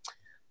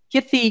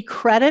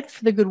credit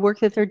for the good work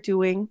that they're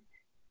doing.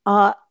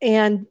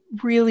 And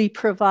really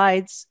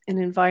provides an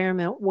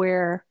environment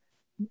where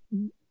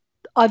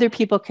other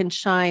people can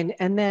shine.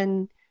 And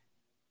then,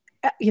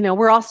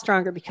 we're all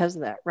stronger because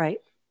of that, right?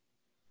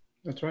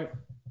 That's right.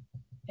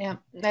 Yeah,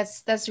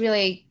 that's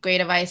really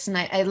great advice. And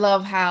I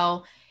love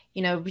how,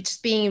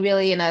 just being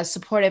really in a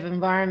supportive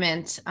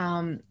environment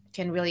can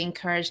really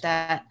encourage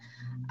that.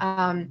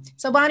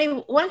 So Bonnie,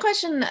 one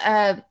question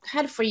I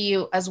had for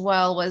you as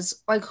well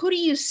was, like, who do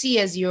you see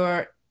as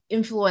your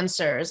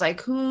influencers?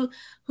 Like, who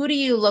do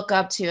you look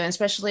up to? And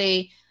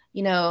especially,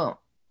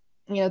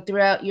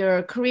 throughout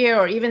your career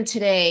or even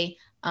today,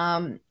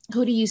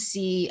 who do you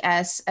see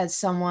as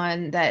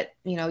someone that,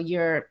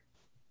 you're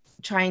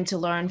trying to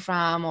learn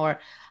from, or,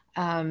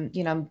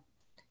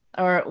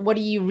 or what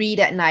do you read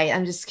at night?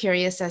 I'm just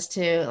curious as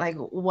to, like,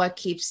 what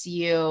keeps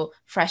you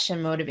fresh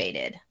and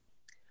motivated.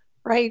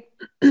 Right.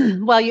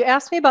 Well, you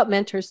asked me about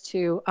mentors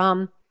too.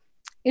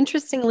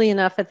 Interestingly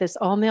enough, at this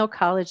all-male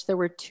college, there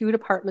were 2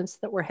 departments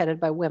that were headed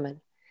by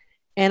women.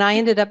 And I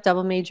ended up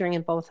double majoring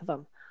in both of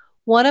them.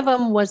 One of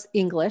them was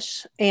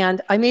English.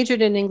 And I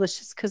majored in English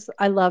just because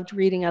I loved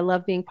reading. I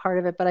loved being part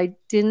of it, but I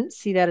didn't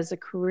see that as a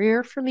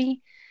career for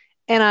me.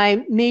 And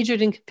I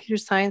majored in computer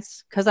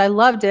science because I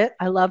loved it.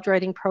 I loved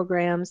writing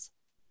programs.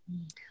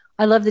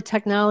 I loved the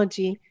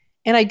technology.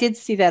 And I did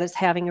see that as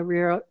having a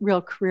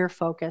real career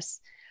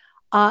focus.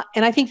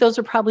 And I think those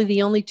are probably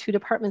the only 2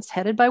 departments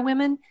headed by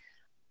women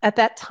at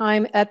that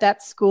time at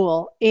that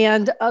school.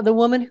 And the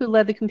woman who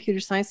led the computer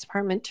science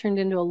department turned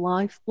into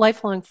a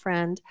lifelong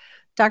friend.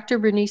 Dr.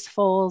 Bernice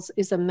Foles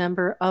is a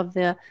member of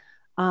the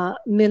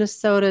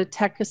Minnesota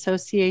Tech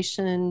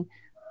Association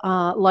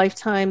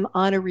lifetime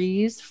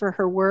honorees for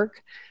her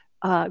work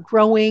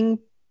growing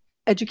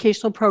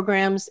educational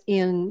programs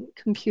in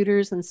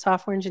computers and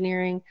software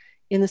engineering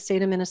in the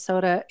state of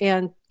Minnesota,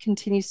 and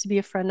continues to be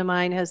a friend of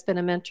mine, has been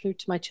a mentor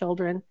to my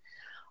children.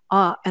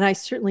 And I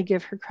certainly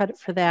give her credit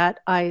for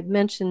that. I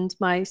mentioned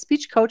my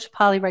speech coach,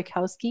 Polly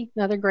Rykowski,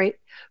 another great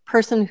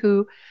person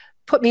who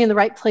put me in the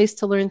right place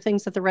to learn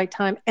things at the right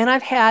time. And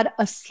I've had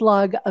a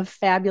slug of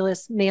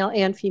fabulous male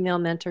and female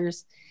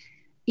mentors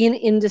in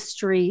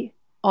industry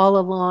all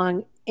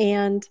along.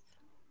 And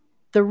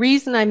the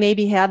reason I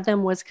maybe had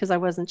them was because I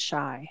wasn't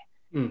shy.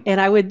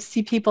 And I would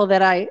see people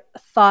that I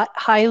thought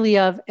highly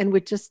of and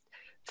would just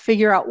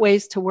figure out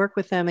ways to work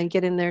with them and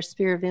get in their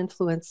sphere of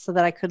influence so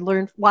that I could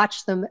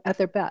watch them at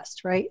their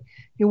best, right?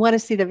 You want to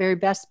see the very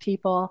best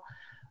people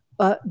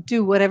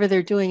do whatever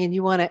they're doing, and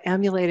you want to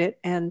emulate it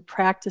and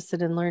practice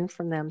it and learn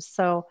from them.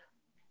 So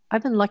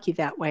I've been lucky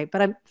that way,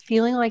 but I'm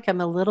feeling like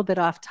I'm a little bit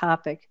off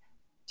topic.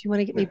 Do you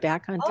want to get me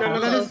back on topic? No,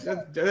 that's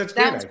great.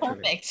 That was actually.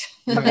 perfect.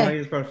 Okay.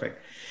 It's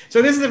perfect.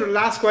 So this is the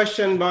last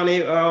question,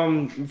 Bonnie,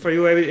 for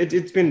you.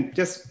 It's been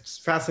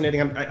just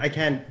fascinating.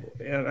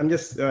 I'm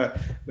just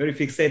very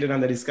fixated on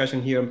the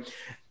discussion here.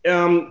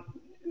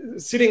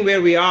 Sitting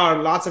where we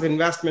are, lots of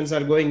investments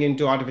are going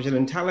into artificial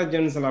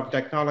intelligence, a lot of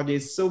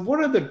technologies. So what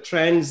are the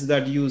trends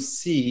that you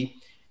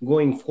see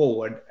going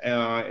forward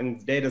in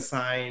data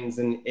science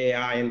and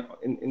AI and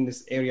in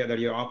this area that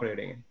you're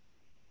operating in?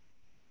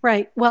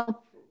 Right.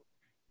 Well,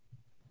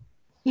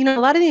 you know,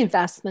 a lot of the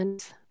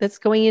investment that's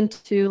going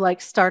into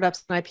like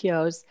startups and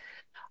IPOs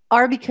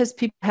are because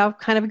people have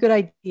kind of a good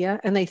idea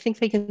and they think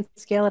they can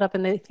scale it up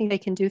and they think they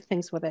can do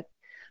things with it.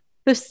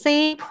 The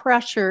same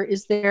pressure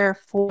is there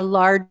for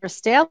large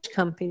established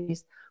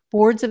companies.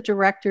 Boards of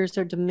directors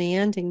are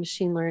demanding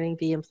machine learning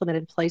be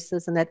implemented in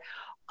places, and that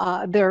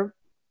they're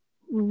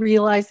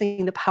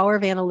realizing the power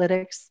of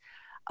analytics.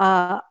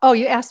 Oh,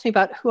 you asked me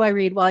about who I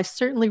read. Well, I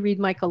certainly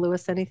read Michael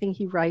Lewis, anything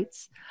he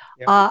writes.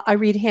 Yeah. I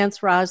read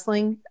Hans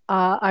Rosling.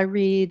 I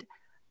read,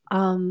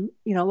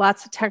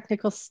 lots of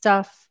technical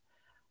stuff.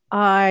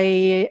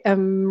 I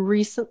am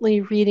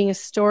recently reading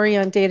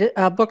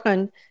a book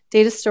on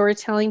data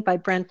storytelling by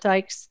Brent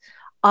Dykes.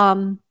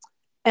 And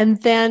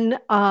then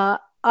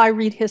I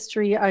read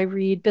history. I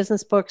read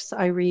business books.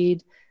 I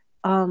read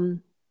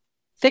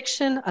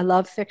fiction. I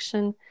love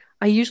fiction.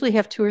 I usually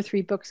have 2 or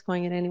 3 books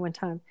going at any one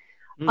time.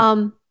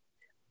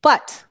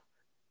 But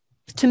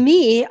to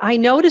me, I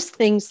noticed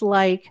things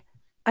like,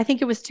 I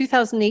think it was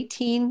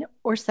 2018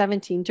 or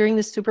 17 during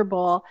the Super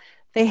Bowl,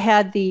 they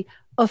had the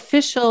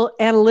official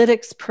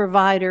analytics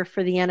provider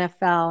for the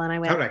NFL. And I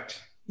went,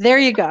 correct. There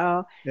you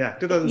go. Yeah,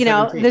 2017. You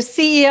know, the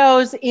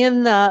CEOs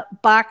in the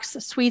box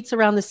suites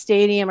around the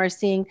stadium are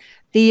seeing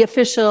the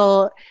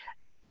official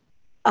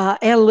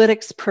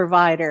analytics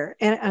provider.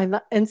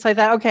 And so I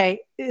thought,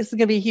 okay, this is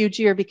going to be a huge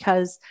year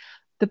because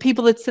the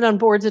people that sit on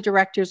boards of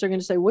directors are going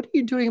to say, what are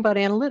you doing about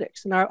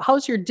analytics? And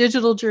how's your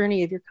digital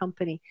journey of your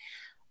company?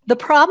 The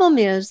problem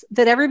is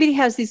that everybody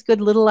has these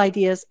good little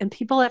ideas and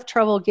people have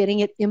trouble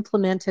getting it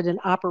implemented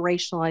and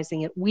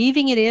operationalizing it,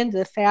 weaving it into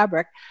the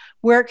fabric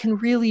where it can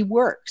really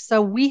work.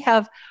 So we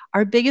have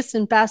our biggest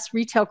and best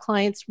retail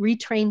clients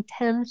retrain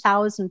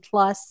 10,000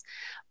 plus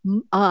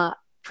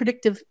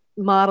predictive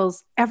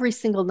models every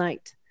single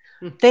night.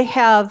 They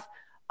have,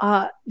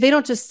 they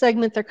don't just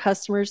segment their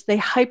customers, they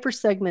hyper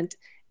segment,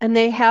 and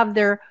they have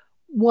their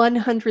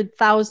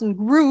 100,000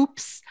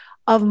 groups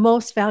of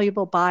most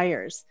valuable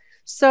buyers.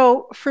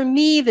 So for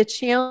me, the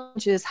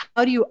challenge is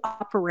how do you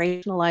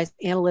operationalize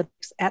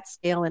analytics at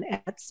scale and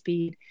at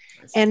speed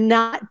and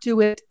not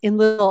do it in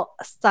little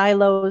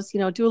silos,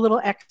 do a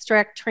little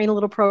extract, train a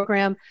little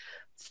program,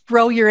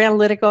 throw your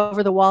analytic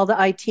over the wall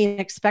to IT and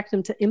expect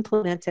them to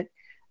implement it.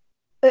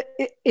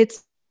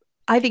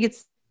 I think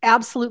it's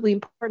absolutely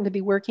important to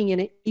be working in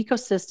an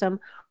ecosystem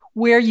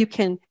where you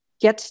can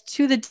get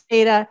to the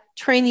data,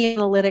 train the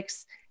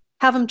analytics,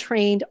 have them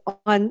trained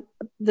on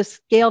the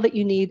scale that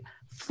you need,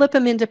 flip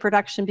them into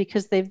production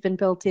because they've been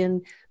built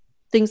in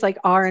things like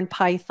R and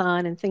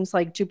Python and things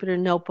like Jupyter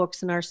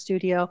Notebooks in our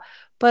studio,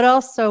 but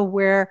also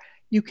where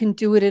you can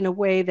do it in a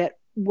way that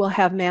will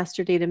have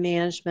master data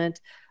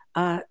management,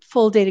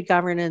 full data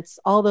governance,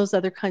 all those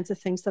other kinds of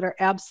things that are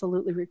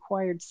absolutely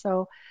required.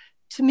 So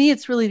to me,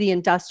 it's really the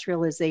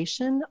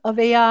industrialization of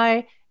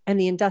AI and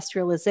the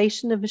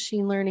industrialization of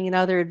machine learning and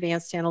other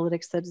advanced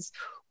analytics that is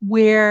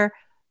where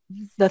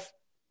the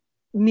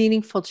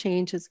meaningful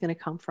change is going to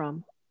come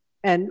from.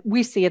 And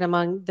we see it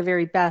among the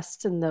very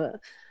best and the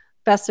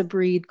best of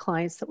breed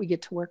clients that we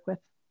get to work with.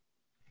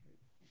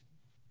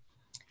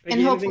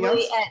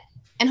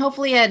 And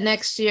hopefully at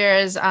next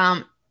year's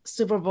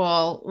Super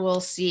Bowl,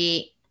 we'll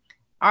see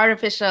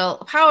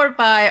powered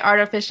by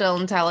artificial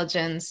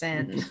intelligence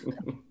and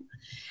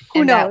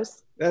who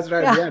knows? That's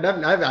right. Yeah,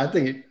 definitely. I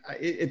think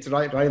it's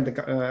right around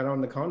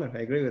the corner. I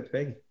agree with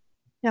Peggy.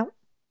 Yeah.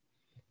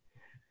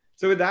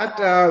 So with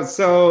that,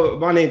 so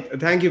Bonnie,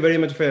 thank you very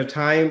much for your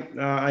time.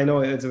 I know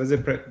it's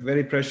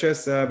very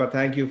precious, but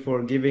thank you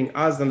for giving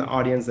us and the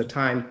audience the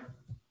time.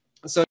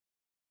 So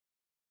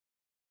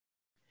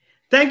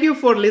thank you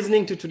for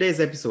listening to today's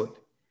episode.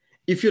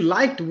 If you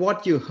liked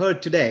what you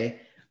heard today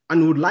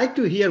and would like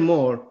to hear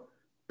more,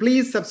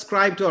 please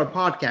subscribe to our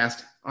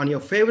podcast on your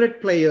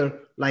favorite player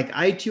like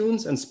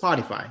iTunes and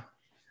Spotify.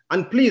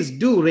 And please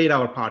do rate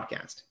our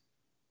podcast.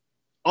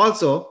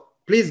 Also,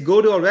 please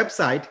go to our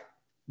website,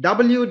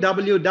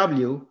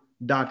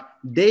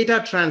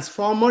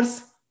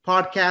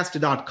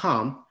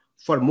 www.datatransformerspodcast.com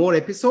for more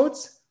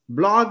episodes,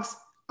 blogs,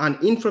 and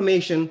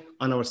information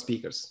on our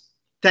speakers.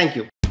 Thank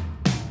you.